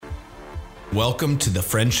Welcome to the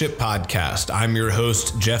Friendship Podcast. I'm your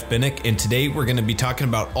host, Jeff Binnick, and today we're going to be talking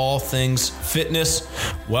about all things fitness,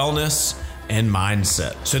 wellness, and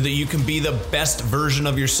mindset so that you can be the best version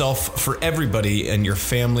of yourself for everybody in your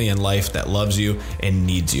family and life that loves you and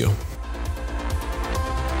needs you.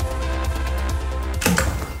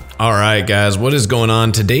 All right, guys, what is going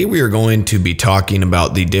on? Today we are going to be talking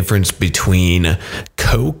about the difference between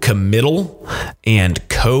co-committal and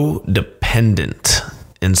codependent.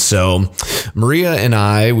 And so Maria and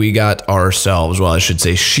I, we got ourselves, well, I should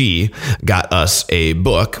say she got us a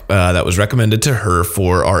book that was recommended to her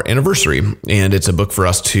for our anniversary. And it's a book for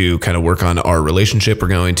us to kind of work on our relationship. We're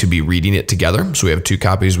going to be reading it together. So we have two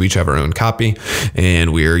copies. We each have our own copy.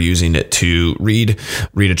 And we are using it to read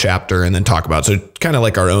a chapter and then talk about. So kind of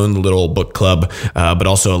like our own little book club, but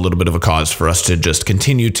also a little bit of a cause for us to just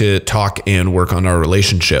continue to talk and work on our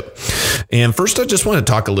relationship. And first, I just want to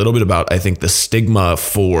talk a little bit about, I think, the stigma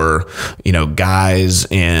for, guys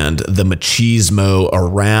and the machismo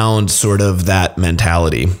around sort of that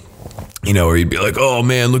mentality. Where you'd be like, oh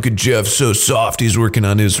man, look at Jeff, so soft. He's working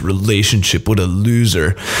on his relationship. What a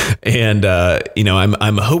loser. And,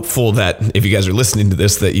 I'm hopeful that if you guys are listening to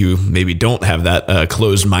this, that you maybe don't have that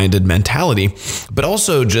closed-minded mentality, but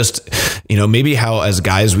also just, maybe how as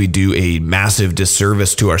guys, we do a massive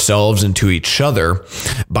disservice to ourselves and to each other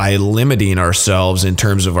by limiting ourselves in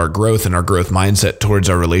terms of our growth and our growth mindset towards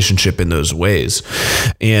our relationship in those ways.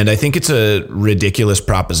 And I think it's a ridiculous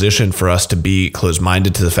proposition for us to be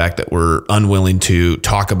closed-minded to the fact that we're unwilling to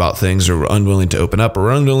talk about things, or we're unwilling to open up, or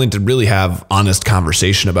we're unwilling to really have honest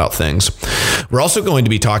conversation about things. We're also going to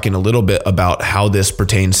be talking a little bit about how this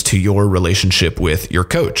pertains to your relationship with your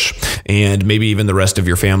coach and maybe even the rest of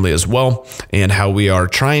your family as well, and how we are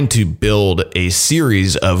trying to build a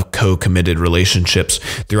series of co-committed relationships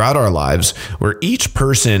throughout our lives where each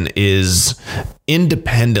person is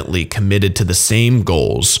independently committed to the same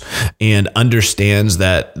goals and understands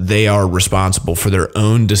that they are responsible for their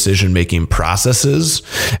own decision-making processes.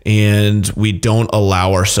 And we don't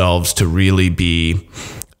allow ourselves to really be,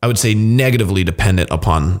 I would say, negatively dependent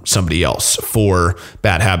upon somebody else for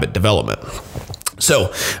bad habit development.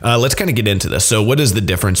 So let's kind of get into this. So what is the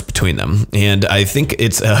difference between them? And I think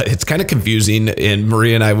it's kind of confusing. And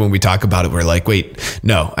Maria and I, when we talk about it, we're like, wait,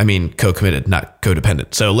 no, I mean co-committed, not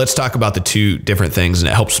codependent. So let's talk about the two different things,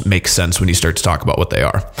 and it helps make sense when you start to talk about what they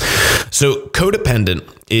are. So codependent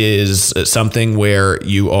is something where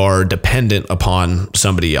you are dependent upon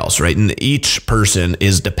somebody else, right? And each person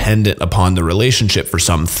is dependent upon the relationship for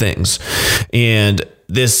some things. And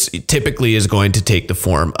this typically is going to take the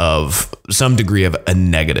form of some degree of a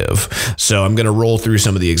negative. So I'm going to roll through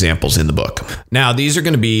some of the examples in the book. Now, these are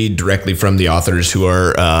going to be directly from the authors who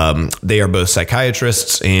are, they are both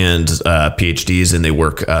psychiatrists and PhDs, and they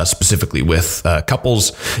work specifically with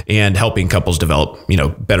couples and helping couples develop,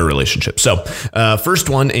 better relationships. So first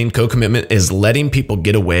one in co-commitment is letting people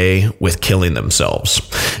get away with killing themselves.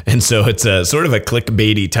 And so it's a sort of a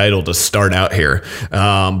clickbaity title to start out here.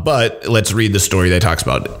 But let's read the story that talks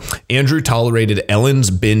about it. Andrew tolerated Ellen's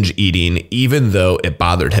binge eating even though it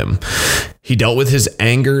bothered him. He dealt with his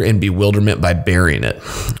anger and bewilderment by burying it.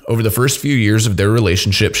 Over the first few years of their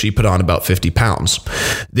relationship, she put on about 50 pounds.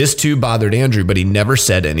 This too bothered Andrew, but he never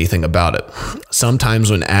said anything about it. Sometimes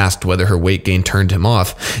when asked whether her weight gain turned him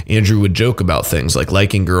off, Andrew would joke about things like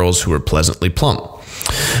liking girls who were pleasantly plump.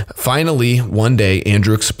 Finally, one day,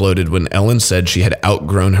 Andrew exploded when Ellen said she had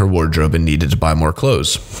outgrown her wardrobe and needed to buy more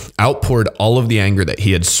clothes. Outpoured all of the anger that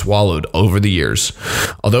he had swallowed over the years.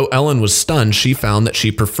 Although Ellen was stunned, she found that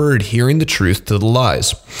she preferred hearing the truth to the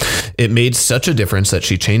lies. It made such a difference that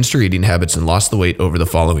she changed her eating habits and lost the weight over the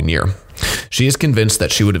following year. She is convinced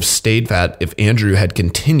that she would have stayed fat if Andrew had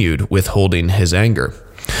continued withholding his anger.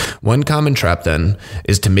 One common trap then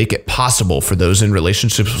is to make it possible for those in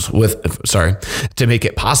relationships with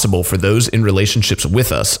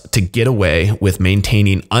us to get away with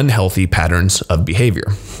maintaining unhealthy patterns of behavior.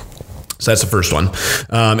 So that's the first one.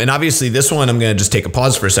 And obviously this one I'm going to just take a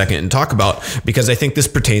pause for a second and talk about, because I think this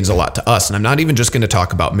pertains a lot to us. And I'm not even just going to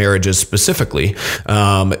talk about marriages specifically,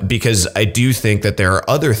 because I do think that there are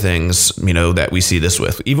other things, that we see this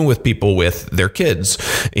with, even with people with their kids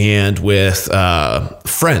and with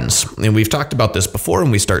friends. And we've talked about this before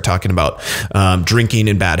when we start talking about drinking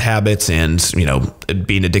and bad habits and,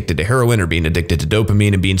 being addicted to heroin or being addicted to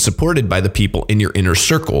dopamine and being supported by the people in your inner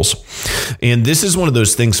circles. And this is one of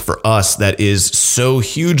those things for us us that is so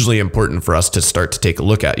hugely important for us to start to take a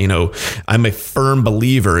look at. I'm a firm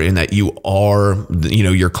believer in that you are,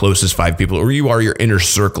 your closest 5 people, or you are your inner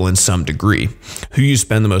circle in some degree. Who you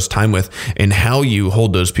spend the most time with and how you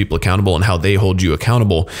hold those people accountable and how they hold you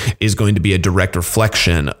accountable is going to be a direct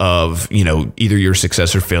reflection of, either your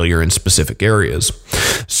success or failure in specific areas.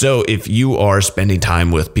 So if you are spending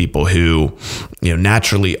time with people who,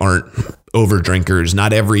 naturally aren't over drinkers,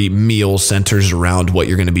 not every meal centers around what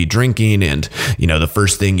you're going to be drinking. And, the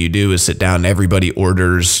first thing you do is sit down and everybody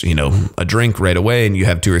orders, a drink right away, and you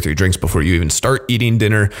have 2 or 3 drinks before you even start eating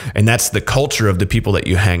dinner. And that's the culture of the people that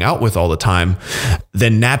you hang out with all the time.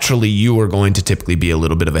 Then naturally you are going to typically be a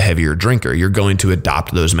little bit of a heavier drinker. You're going to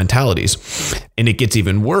adopt those mentalities. And it gets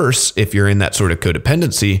even worse if you're in that sort of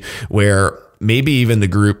codependency where maybe even the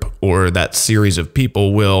group or that series of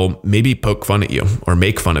people will maybe poke fun at you or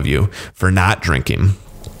make fun of you for not drinking,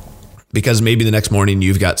 because maybe the next morning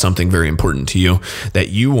you've got something very important to you that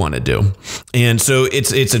you want to do. And so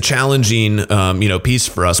it's a challenging, piece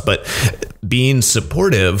for us, but being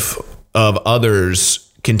supportive of others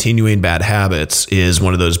continuing bad habits is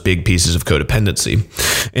one of those big pieces of codependency.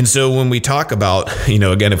 And so when we talk about,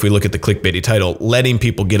 again, if we look at the clickbaity title, letting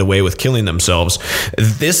people get away with killing themselves,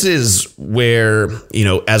 this is where,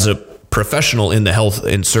 as a professional in the health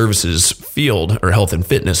and services field or health and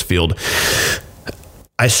fitness field,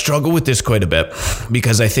 I struggle with this quite a bit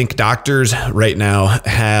because I think doctors right now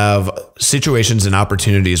have situations and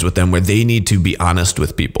opportunities with them where they need to be honest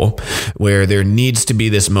with people, where there needs to be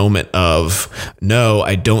this moment of, no,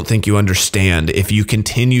 I don't think you understand. If you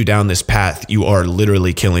continue down this path, you are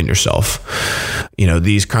literally killing yourself.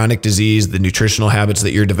 These chronic disease, the nutritional habits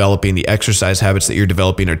that you're developing, the exercise habits that you're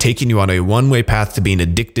developing are taking you on a one-way path to being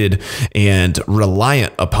addicted and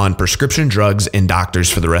reliant upon prescription drugs and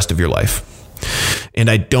doctors for the rest of your life. And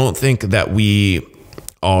I don't think that we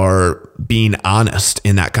are being honest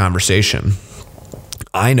in that conversation.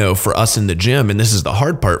 I know for us in the gym, and this is the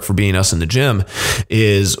hard part for being us in the gym,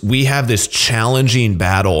 is we have this challenging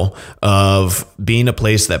battle of being a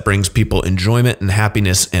place that brings people enjoyment and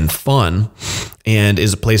happiness and fun, and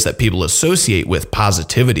is a place that people associate with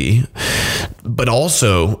positivity, but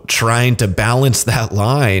also trying to balance that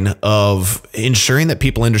line of ensuring that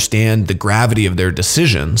people understand the gravity of their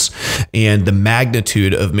decisions and the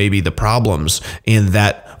magnitude of maybe the problems, and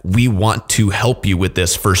that we want to help you with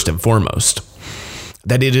this first and foremost.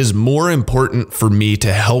 That it is more important for me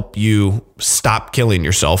to help you stop killing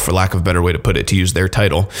yourself, for lack of a better way to put it, to use their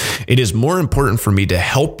title. It is more important for me to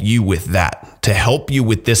help you with that, to help you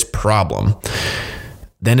with this problem,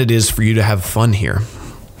 than it is for you to have fun here.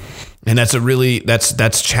 And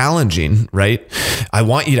that's challenging, right? I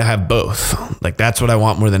want you to have both. Like, that's what I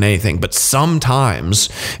want more than anything. But sometimes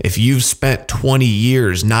if you've spent 20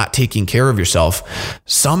 years not taking care of yourself,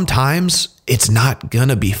 sometimes it's not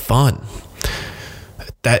gonna be fun.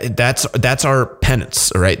 That's our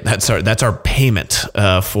penance, right? That's our payment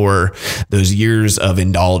for those years of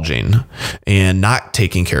indulging and not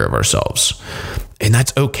taking care of ourselves. And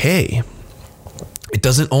that's okay. It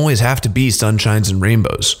doesn't always have to be sunshines and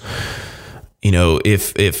rainbows.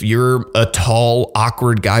 If you're a tall,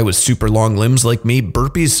 awkward guy with super long limbs like me,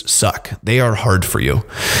 burpees suck. They are hard for you.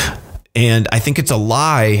 And I think it's a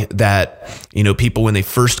lie that, people, when they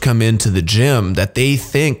first come into the gym, that they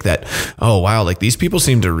think that, oh, wow, like these people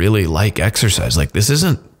seem to really like exercise. Like, this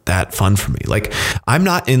isn't that fun for me. Like, I'm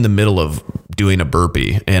not in the middle of doing a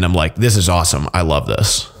burpee and I'm like, this is awesome. I love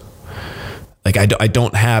this. Like, I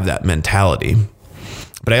don't have that mentality.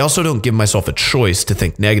 But I also don't give myself a choice to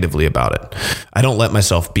think negatively about it. I don't let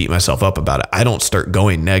myself beat myself up about it. I don't start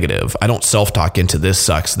going negative. I don't self-talk into this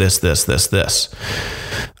sucks, this.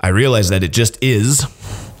 I realize that it just is,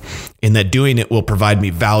 and that doing it will provide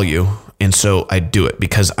me value. And so I do it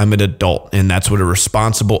because I'm an adult, and that's what a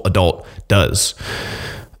responsible adult does,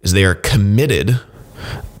 is they are committed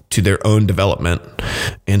to their own development.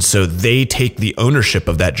 And so they take the ownership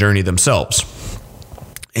of that journey themselves.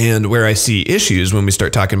 And where I see issues when we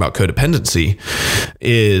start talking about codependency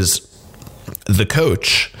is the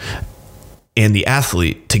coach and the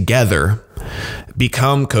athlete together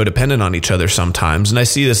become codependent on each other sometimes. And I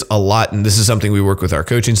see this a lot. And this is something we work with our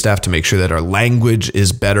coaching staff to make sure that our language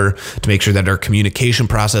is better, to make sure that our communication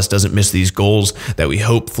process doesn't miss these goals, that we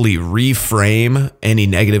hopefully reframe any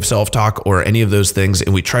negative self-talk or any of those things.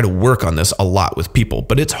 And we try to work on this a lot with people,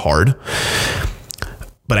 but it's hard.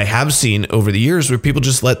 But I have seen over the years where people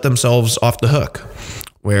just let themselves off the hook,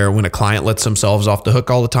 where when a client lets themselves off the hook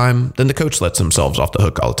all the time, then the coach lets themselves off the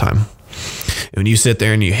hook all the time. And when you sit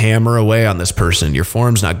there and you hammer away on this person, your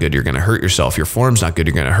form's not good, you're going to hurt yourself. Your form's not good,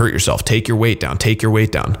 you're going to hurt yourself. Take your weight down.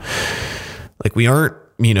 Like, we aren't,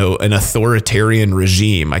 an authoritarian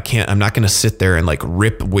regime. I'm not going to sit there and like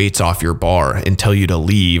rip weights off your bar and tell you to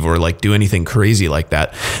leave or like do anything crazy like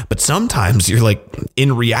that. But sometimes you're like,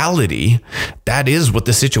 in reality, that is what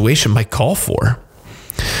the situation might call for,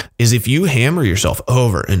 is if you hammer yourself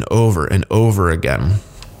over and over and over again,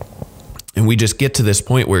 and we just get to this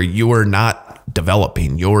point where you're not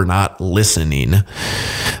developing, you're not listening,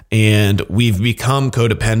 and we've become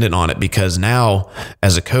codependent on it, because now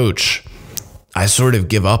as a coach, I sort of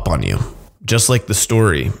give up on you. Just like the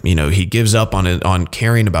story, he gives up on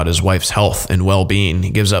caring about his wife's health and well-being. He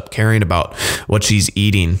gives up caring about what she's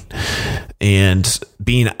eating and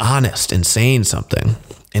being honest and saying something.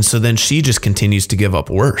 And so then she just continues to give up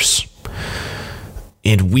worse.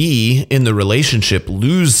 And we in the relationship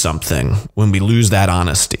lose something when we lose that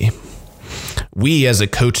honesty. We as a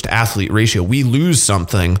coach to athlete ratio, we lose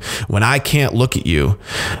something when I can't look at you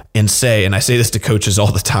and say, and I say this to coaches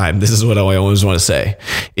all the time, this is what I always want to say,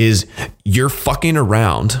 is you're fucking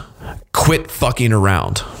around, quit fucking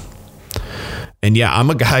around. And yeah, I'm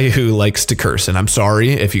a guy who likes to curse, and I'm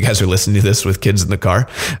sorry if you guys are listening to this with kids in the car.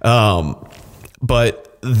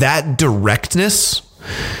 But that directness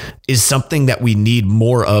is something that we need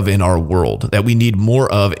more of in our world, that we need more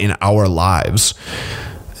of in our lives.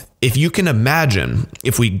 If you can imagine,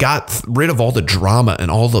 if we got rid of all the drama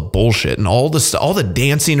and all the bullshit and all the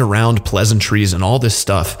dancing around pleasantries and all this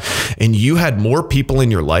stuff, and you had more people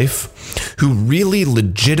in your life who really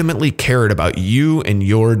legitimately cared about you and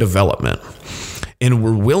your development and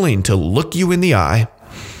were willing to look you in the eye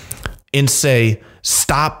and say,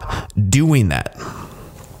 stop doing that.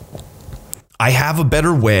 I have a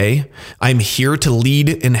better way. I'm here to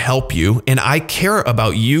lead and help you, and I care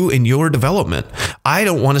about you and your development. I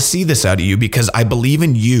don't want to see this out of you because I believe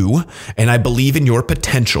in you, and I believe in your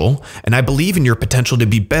potential, and I believe in your potential to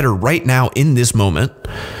be better right now in this moment.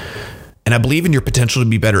 And I believe in your potential to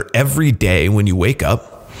be better every day when you wake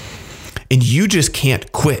up. And you just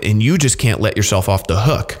can't quit, and you just can't let yourself off the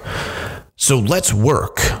hook. So let's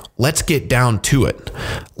work. Let's get down to it.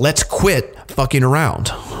 Let's quit fucking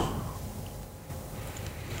around.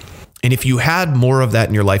 And if you had more of that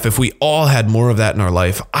in your life, if we all had more of that in our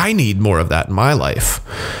life, I need more of that in my life.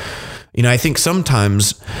 I think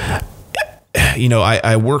sometimes,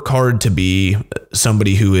 I work hard to be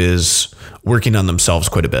somebody who is working on themselves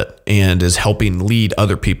quite a bit and is helping lead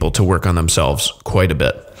other people to work on themselves quite a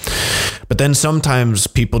bit. But then sometimes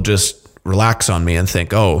people just relax on me and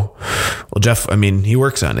think, oh, well, Jeff, he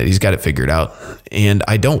works on it. He's got it figured out. And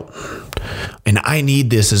I don't. And I need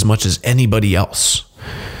this as much as anybody else.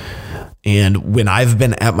 And when I've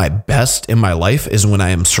been at my best in my life is when I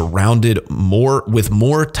am surrounded with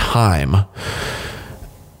more time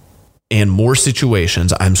and more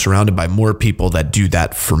situations. I'm surrounded by more people that do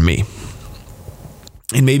that for me.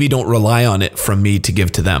 And maybe don't rely on it from me to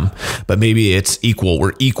give to them, but maybe it's equal.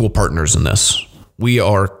 We're equal partners in this. We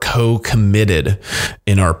are co-committed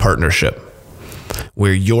in our partnership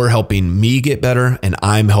where you're helping me get better and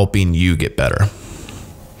I'm helping you get better.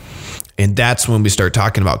 And that's when we start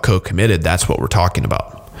talking about co-committed. That's what we're talking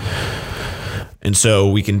about. And so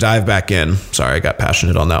we can dive back in. Sorry, I got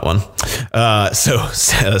passionate on that one.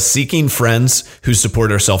 Seeking friends who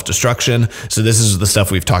support our self-destruction. So this is the stuff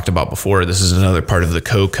we've talked about before. This is another part of the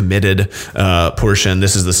co-committed portion.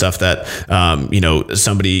 This is the stuff that,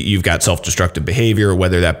 you've got self-destructive behavior,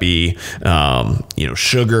 whether that be,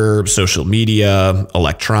 sugar, social media,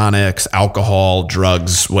 electronics, alcohol,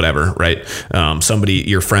 drugs, whatever, right?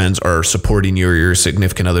 Your friends are supporting you or your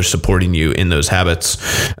significant other supporting you in those habits.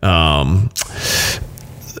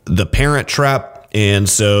 The parent trap. And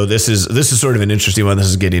so this is sort of an interesting one. This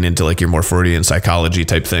is getting into like your more Freudian psychology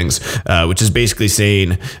type things, which is basically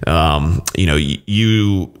saying,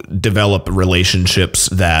 you develop relationships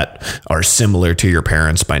that are similar to your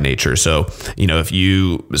parents by nature. So, if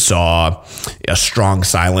you saw a strong,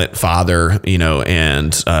 silent father,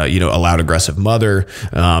 and a loud, aggressive mother,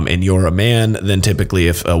 and you're a man, then typically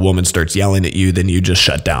if a woman starts yelling at you, then you just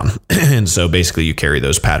shut down. And so basically you carry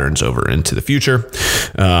those patterns over into the future.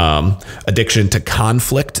 Addiction to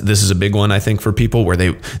conflict. This is a big one, I think, for people where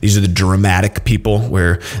these are the dramatic people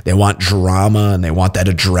where they want drama and they want that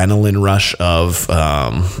adrenaline rush of,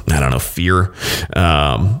 fear,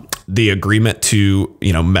 the agreement to,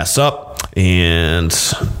 mess up. And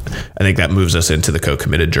I think that moves us into the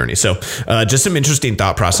co-committed journey. So just some interesting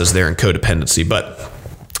thought process there in codependency. But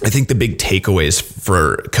I think the big takeaways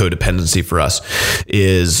for codependency for us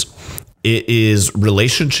is it is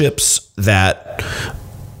relationships that,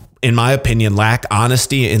 in my opinion, lack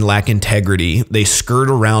honesty and lack integrity. They skirt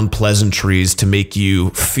around pleasantries to make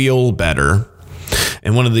you feel better.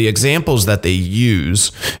 And one of the examples that they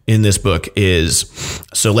use in this book is,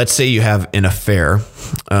 so let's say you have an affair.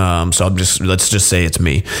 Let's just say it's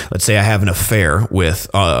me. Let's say I have an affair with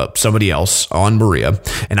somebody else on Maria,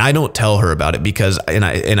 and I don't tell her about it because, and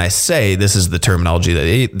I say, this is the terminology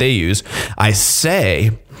that they use. I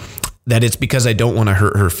say that it's because I don't want to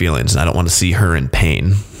hurt her feelings and I don't want to see her in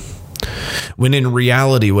pain. When in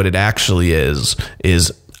reality, what it actually is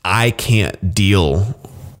I can't deal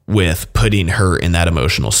with putting her in that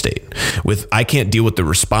emotional state. I can't deal with the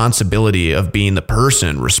responsibility of being the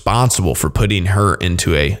person responsible for putting her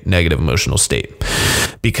into a negative emotional state.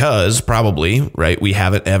 Because probably, right, we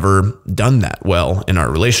haven't ever done that well in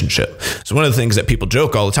our relationship. So one of the things that people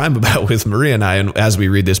joke all the time about with Maria and I, and as we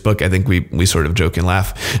read this book, I think we sort of joke and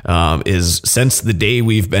laugh, is since the day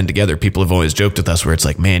we've been together, people have always joked with us where it's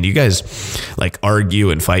like, man, you guys like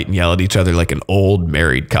argue and fight and yell at each other like an old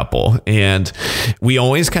married couple. And we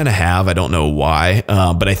always kind of have, I don't know why,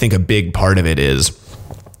 but I think a big part of it is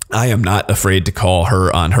I am not afraid to call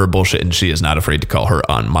her on her bullshit, and she is not afraid to call her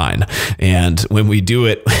on mine. And when we do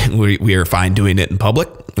it, we are fine doing it in public.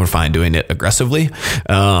 We're fine doing it aggressively.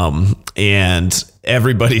 And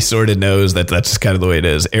everybody sort of knows that that's just kind of the way it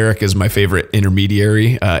is. Eric is my favorite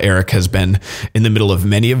intermediary. Eric has been in the middle of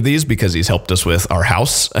many of these because he's helped us with our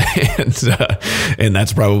house. And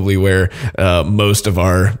that's probably where most of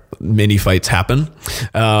our mini fights happen,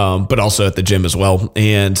 but also at the gym as well.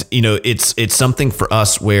 And, you know, it's something for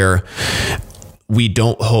us where we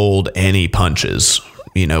don't hold any punches.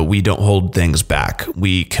 You know, we don't hold things back.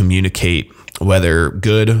 We communicate, whether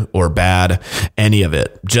good or bad, any of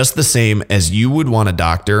it, just the same as you would want a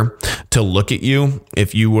doctor to look at you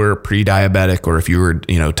if you were pre-diabetic or if you were,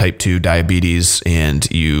 you know, type 2 diabetes and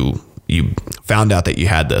you found out that you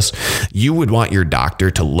had this. You would want your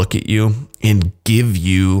doctor to look at you and give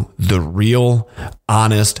you the real,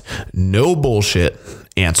 honest, no bullshit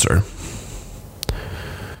answer.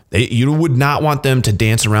 You would not want them to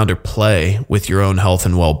dance around or play with your own health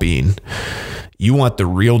and well-being. You want the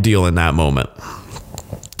real deal in that moment.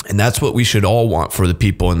 And that's what we should all want for the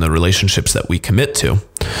people in the relationships that we commit to.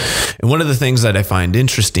 And one of the things that I find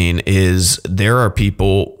interesting is there are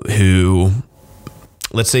people who,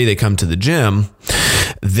 let's say they come to the gym,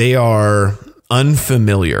 they are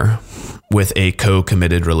unfamiliar with a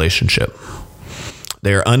co-committed relationship.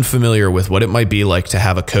 They're unfamiliar with what it might be like to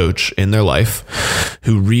have a coach in their life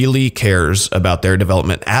who really cares about their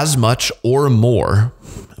development as much or more.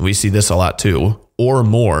 We see this a lot too, or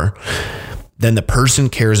more than the person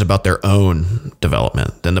cares about their own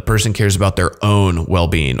development, than the person cares about their own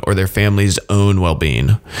well-being or their family's own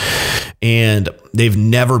well-being. And they've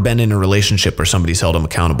never been in a relationship where somebody's held them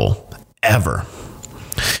accountable, ever.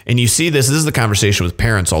 And you see this is the conversation with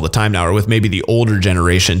parents all the time now, or with maybe the older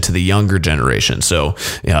generation to the younger generation. So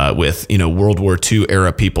with, you know, World War II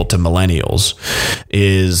era people to millennials,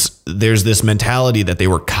 is there's this mentality that they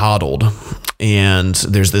were coddled. And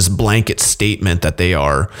there's this blanket statement that they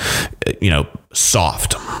are, you know,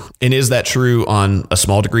 soft. And is that true on a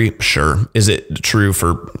small degree? Sure. Is it true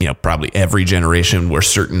for, you know, probably every generation where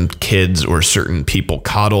certain kids or certain people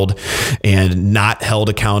coddled and not held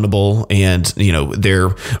accountable? And, you know, they're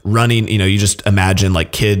running, you know, you just imagine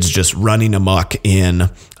like kids just running amok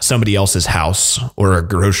in somebody else's house or a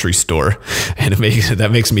grocery store. And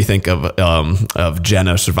that makes me think of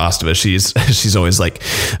Jenna Srivastava. She's always like,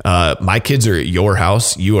 my kids are at your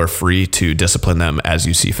house. You are free to discipline them as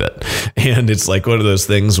you see fit. And it's like one of those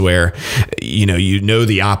things where, you know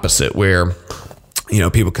the opposite, where, you know,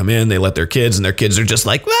 people come in, they let their kids, and their kids are just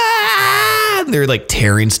like, ah! They're like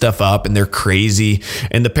tearing stuff up and they're crazy.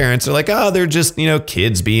 And the parents are like, oh, they're just, you know,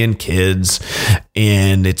 kids being kids.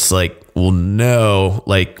 And it's like, well, no,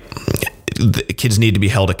 like the kids need to be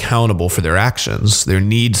held accountable for their actions. There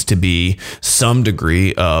needs to be some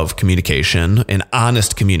degree of communication and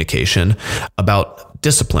honest communication about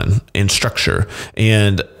discipline and structure.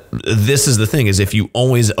 And this is the thing, is if you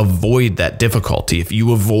always avoid that difficulty, if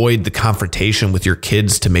you avoid the confrontation with your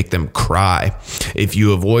kids to make them cry, if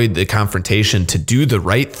you avoid the confrontation to do the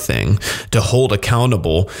right thing, to hold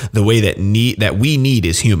accountable the way that we need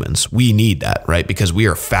as humans, we need that, right? Because we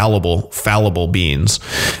are fallible beings.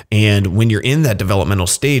 And when you're in that developmental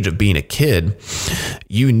stage of being a kid,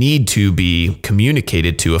 you need to be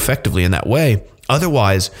communicated to effectively in that way.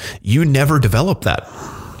 Otherwise, you never develop that.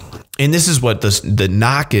 And this is what the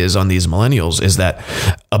knock is on these millennials, is that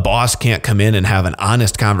a boss can't come in and have an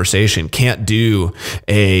honest conversation, can't do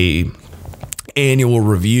a annual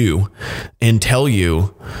review and tell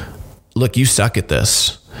you, look, you suck at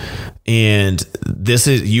this. And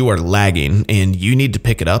you are lagging and you need to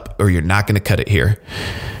pick it up or you're not going to cut it here.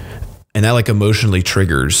 And that like emotionally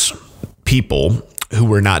triggers people who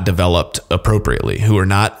were not developed appropriately, who are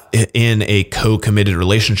not in a co-committed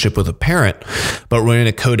relationship with a parent, but we're in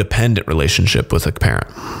a codependent relationship with a parent.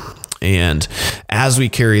 And as we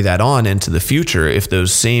carry that on into the future, if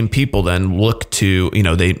those same people then look to,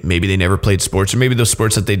 maybe they never played sports, or maybe those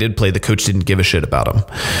sports that they did play, the coach didn't give a shit about them,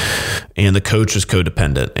 and the coach was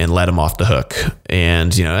codependent and let them off the hook.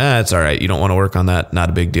 And, it's all right. You don't want to work on that. Not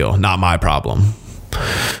a big deal. Not my problem.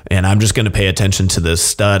 And I'm just going to pay attention to the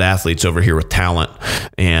stud athletes over here with talent,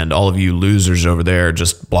 and all of you losers over there,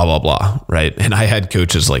 just blah, blah, blah. Right. And I had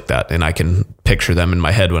coaches like that, and I can picture them in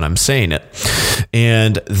my head when I'm saying it.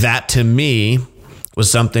 And that to me was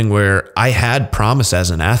something where I had promise as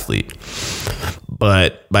an athlete,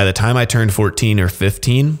 but by the time I turned 14 or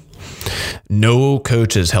 15, no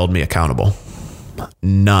coaches held me accountable.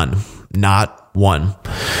 None, not one.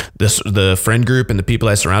 The friend group and the people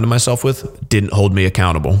I surrounded myself with didn't hold me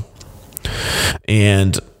accountable.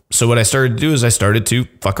 And so what I started to do is I started to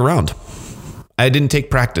fuck around. I didn't take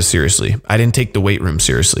practice seriously. I didn't take the weight room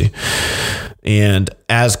seriously. And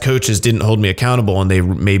as coaches didn't hold me accountable, and they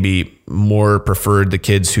maybe more preferred the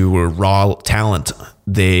kids who were raw talent,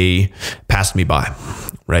 they passed me by,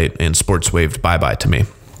 right? And sports waved bye-bye to me.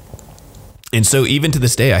 And so even to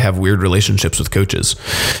this day, I have weird relationships with coaches.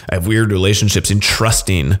 I have weird relationships in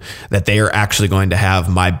trusting that they are actually going to have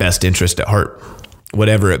my best interest at heart,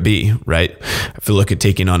 whatever it be, right? If I look at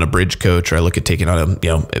taking on a bridge coach, or I look at taking on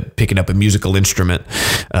picking up a musical instrument,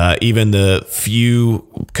 even the few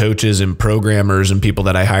coaches and programmers and people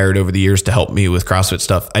that I hired over the years to help me with CrossFit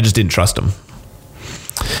stuff, I just didn't trust them.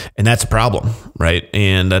 And that's a problem, right?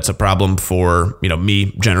 And that's a problem for,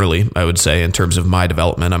 me generally, I would say, in terms of my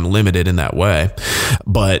development. I'm limited in that way.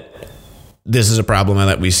 But this is a problem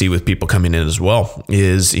that we see with people coming in as well,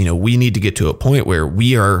 is, we need to get to a point where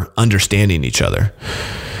we are understanding each other.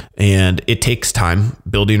 And it takes time.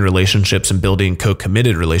 Building relationships and building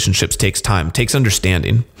co-committed relationships takes time. It takes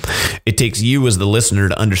understanding. It takes you as the listener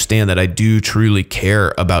to understand that I do truly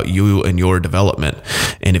care about you and your development.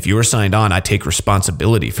 And if you're signed on, I take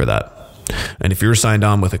responsibility for that. And if you're signed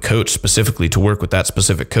on with a coach specifically to work with that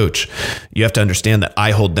specific coach, you have to understand that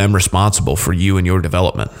I hold them responsible for you and your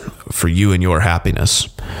development, for you and your happiness.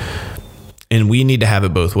 And we need to have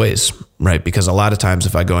it both ways, right? Because a lot of times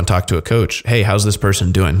if I go and talk to a coach, hey, how's this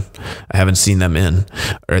person doing? I haven't seen them in,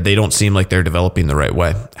 or they don't seem like they're developing the right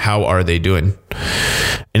way. How are they doing?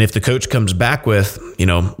 And if the coach comes back with,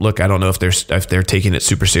 look, I don't know if they're taking it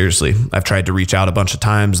super seriously. I've tried to reach out a bunch of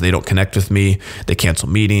times. They don't connect with me. They cancel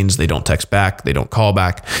meetings. They don't text back. They don't call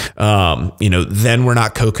back. Then we're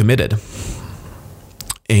not co-committed.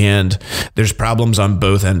 And there's problems on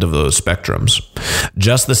both ends of those spectrums.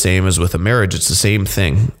 Just the same as with a marriage, it's the same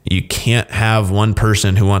thing. You can't have one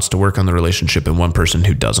person who wants to work on the relationship and one person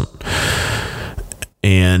who doesn't.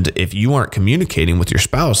 And if you aren't communicating with your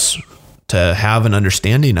spouse to have an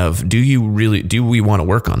understanding of, do we want to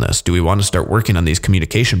work on this? Do we want to start working on these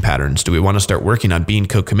communication patterns? Do we want to start working on being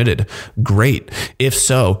co-committed? Great. If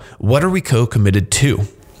so, what are we co-committed to?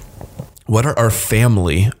 What are our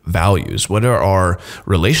family values? What are our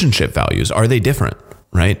relationship values? Are they different,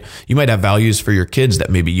 right? You might have values for your kids that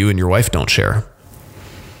maybe you and your wife don't share.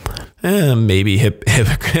 Maybe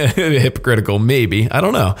hypocritical, maybe. I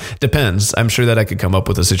don't know. Depends. I'm sure that I could come up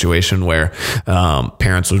with a situation where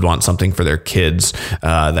parents would want something for their kids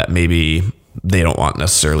that maybe they don't want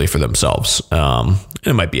necessarily for themselves.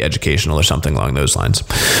 It might be educational or something along those lines.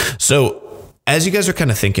 So as you guys are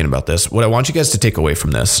kind of thinking about this, what I want you guys to take away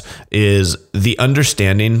from this is the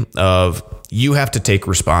understanding of you have to take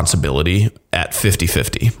responsibility at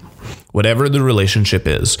 50-50. Whatever the relationship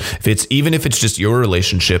is, even if it's just your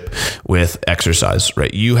relationship with exercise,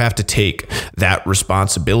 right? You have to take that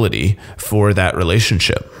responsibility for that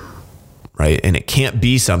relationship, right? And it can't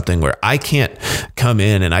be something where I can't come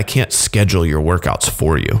in and I can't schedule your workouts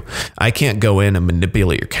for you. I can't go in and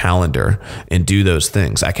manipulate your calendar and do those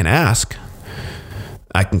things. I can ask.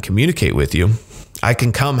 I can communicate with you. I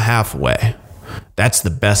can come halfway. That's the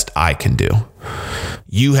best I can do.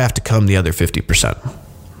 You have to come the other 50%.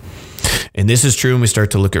 And this is true when we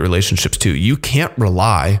start to look at relationships too. You can't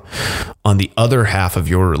rely on the other half of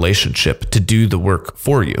your relationship to do the work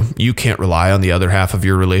for you. You can't rely on the other half of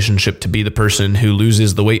your relationship to be the person who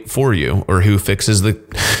loses the weight for you, or who fixes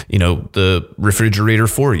the refrigerator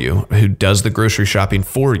for you, who does the grocery shopping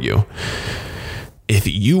for you. If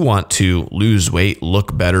you want to lose weight,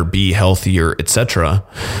 look better, be healthier, etc.,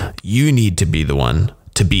 you need to be the one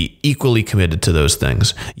to be equally committed to those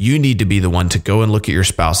things. You need to be the one to go and look at your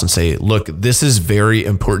spouse and say, look, this is very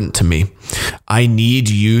important to me. I need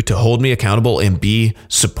you to hold me accountable and be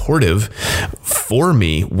supportive for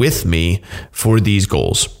me, with me, for these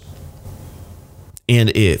goals. And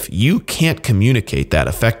if you can't communicate that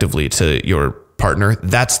effectively to your partner,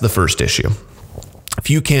 that's the first issue. If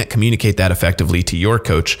you can't communicate that effectively to your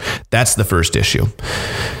coach, that's the first issue.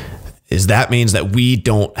 Is that means that we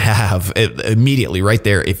don't have immediately right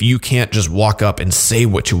there. If you can't just walk up and say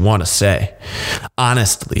what you want to say,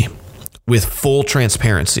 honestly, with full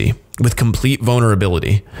transparency, with complete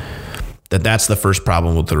vulnerability, that's the first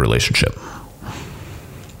problem with the relationship.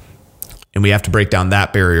 And we have to break down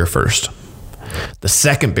that barrier first. The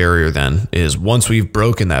second barrier then is once we've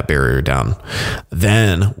broken that barrier down,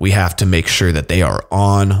 then we have to make sure that they are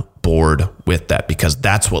on board with that, because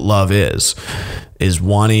that's what love is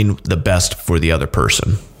wanting the best for the other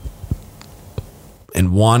person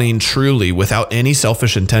and wanting truly, without any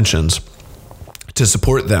selfish intentions, to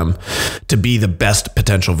support them to be the best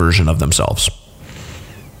potential version of themselves.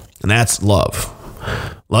 And that's love.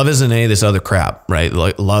 Love isn't this other crap, right?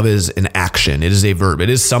 Love is an action. It is a verb. It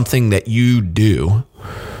is something that you do.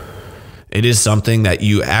 It is something that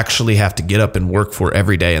you actually have to get up and work for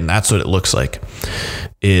every day. And that's what it looks like,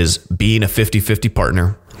 is being a 50-50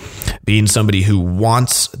 partner, being somebody who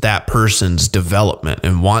wants that person's development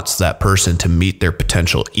and wants that person to meet their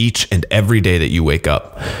potential each and every day that you wake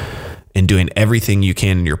up, and doing everything you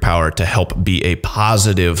can in your power to help be a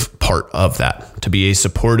positive part of that, to be a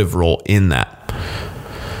supportive role in that.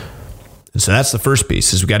 And so that's the first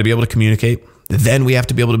piece, is we got to be able to communicate. Then we have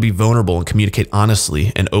to be able to be vulnerable and communicate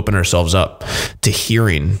honestly and open ourselves up to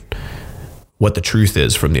hearing what the truth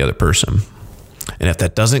is from the other person. And if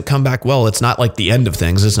that doesn't come back well, it's not like the end of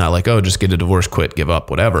things. It's not like, oh, just get a divorce, quit, give up,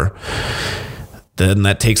 whatever. Then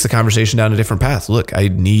that takes the conversation down a different path. Look,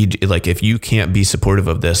 if you can't be supportive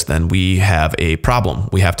of this, then we have a problem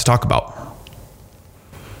we have to talk about.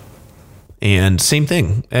 And same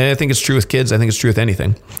thing. I think it's true with kids. I think it's true with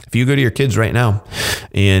anything. If you go to your kids right now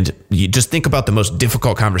and you just think about the most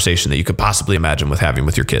difficult conversation that you could possibly imagine having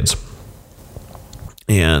with your kids,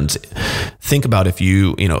 and think about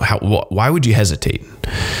why would you hesitate?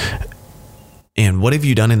 And what have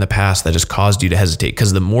you done in the past that has caused you to hesitate?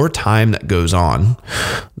 Because the more time that goes on,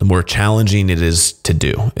 the more challenging it is to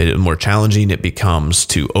do. The more challenging it becomes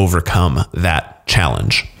to overcome that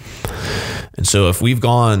challenge. And so if we've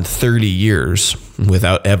gone 30 years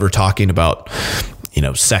without ever talking about,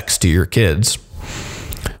 sex to your kids,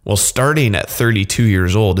 well, starting at 32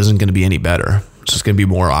 years old isn't going to be any better. It's just going to be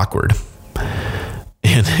more awkward.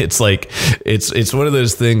 And it's like, it's one of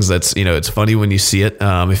those things that's, it's funny when you see it.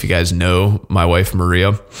 If you guys know my wife,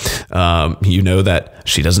 Maria, you know that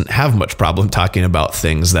she doesn't have much problem talking about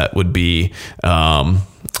things that would be,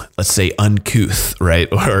 let's say, uncouth,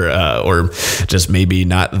 right? Or just maybe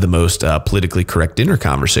not the most politically correct dinner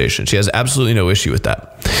conversation. She has absolutely no issue with that.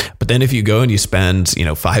 But then if you go and you spend,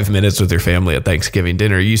 5 minutes with your family at Thanksgiving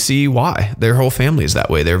dinner, you see why. Their whole family is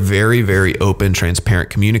that way. They're very, very open,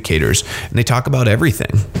 transparent communicators, and they talk about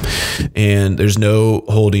everything. And there's no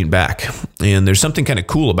holding back. And there's something kind of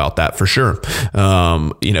cool about that for sure.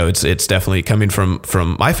 It's definitely coming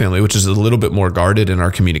from my family, which is a little bit more guarded in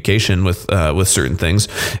our communication with certain things.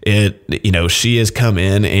 She has come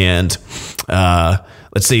in and,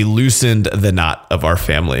 let's say, loosened the knot of our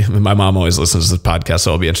family. My mom always listens to the podcast,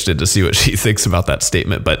 so I'll be interested to see what she thinks about that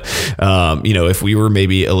statement. But, if we were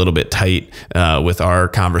maybe a little bit tight with our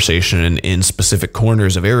conversation in specific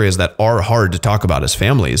corners of areas that are hard to talk about as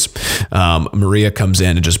families, Maria comes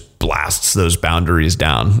in and just blasts those boundaries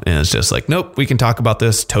down. And it's just like, nope, we can talk about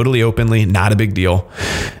this totally openly, not a big deal.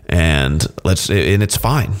 And it's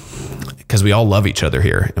fine. Because we all love each other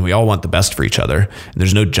here and we all want the best for each other, and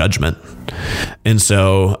there's no judgment. And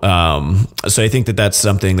so I think that that's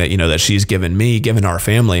something that, that she's given our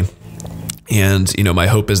family. And, my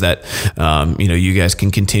hope is that, you guys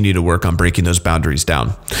can continue to work on breaking those boundaries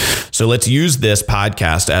down. So let's use this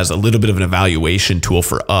podcast as a little bit of an evaluation tool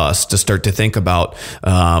for us to start to think about,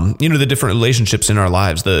 the different relationships in our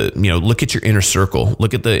lives. Look at your inner circle,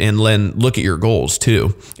 look at your goals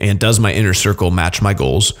too. And does my inner circle match my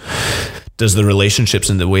goals? Does the relationships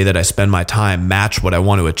and the way that I spend my time match what I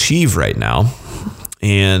want to achieve right now?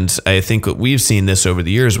 And I think that we've seen this over the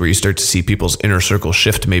years, where you start to see people's inner circle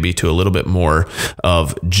shift maybe to a little bit more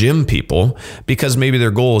of gym people, because maybe their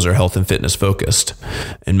goals are health and fitness focused.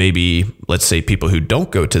 And maybe, let's say, people who don't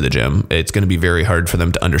go to the gym, it's going to be very hard for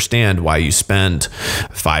them to understand why you spend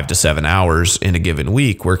 5 to 7 hours in a given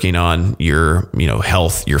week working on your,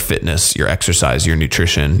 health, your fitness, your exercise, your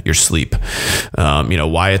nutrition, your sleep.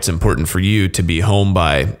 Why it's important for you to be home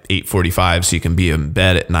by 8:45 so you can be in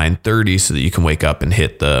bed at 9:30 so that you can wake up and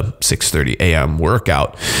hit the 6:30 a.m.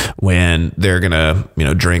 workout, when they're going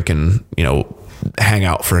to, drink and, hang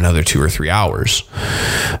out for another 2 or 3 hours.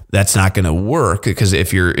 That's not going to work, because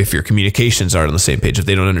if your communications aren't on the same page, if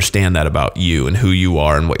they don't understand that about you and who you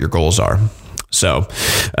are and what your goals are. So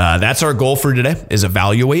that's our goal for today, is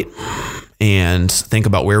evaluate and think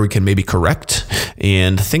about where we can maybe correct,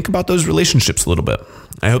 and think about those relationships a little bit.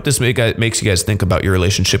 I hope this makes you guys think about your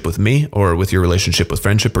relationship with me, or with your relationship with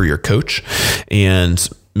friendship or your coach, and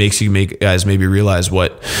makes you guys maybe realize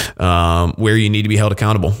where you need to be held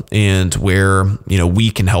accountable, and where, we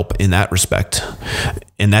can help in that respect.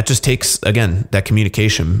 And that just takes, again, that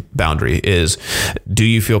communication boundary is, do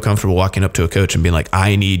you feel comfortable walking up to a coach and being like,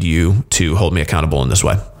 I need you to hold me accountable in this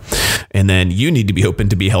way? And then you need to be open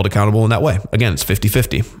to be held accountable in that way. Again, it's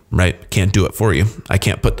 50-50, right? Can't do it for you. I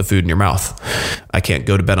can't put the food in your mouth. I can't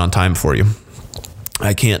go to bed on time for you.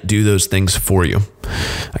 I can't do those things for you.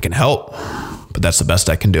 I can help, but that's the best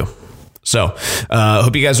I can do. So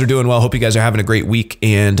hope you guys are doing well. Hope you guys are having a great week,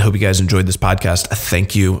 and hope you guys enjoyed this podcast.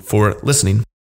 Thank you for listening.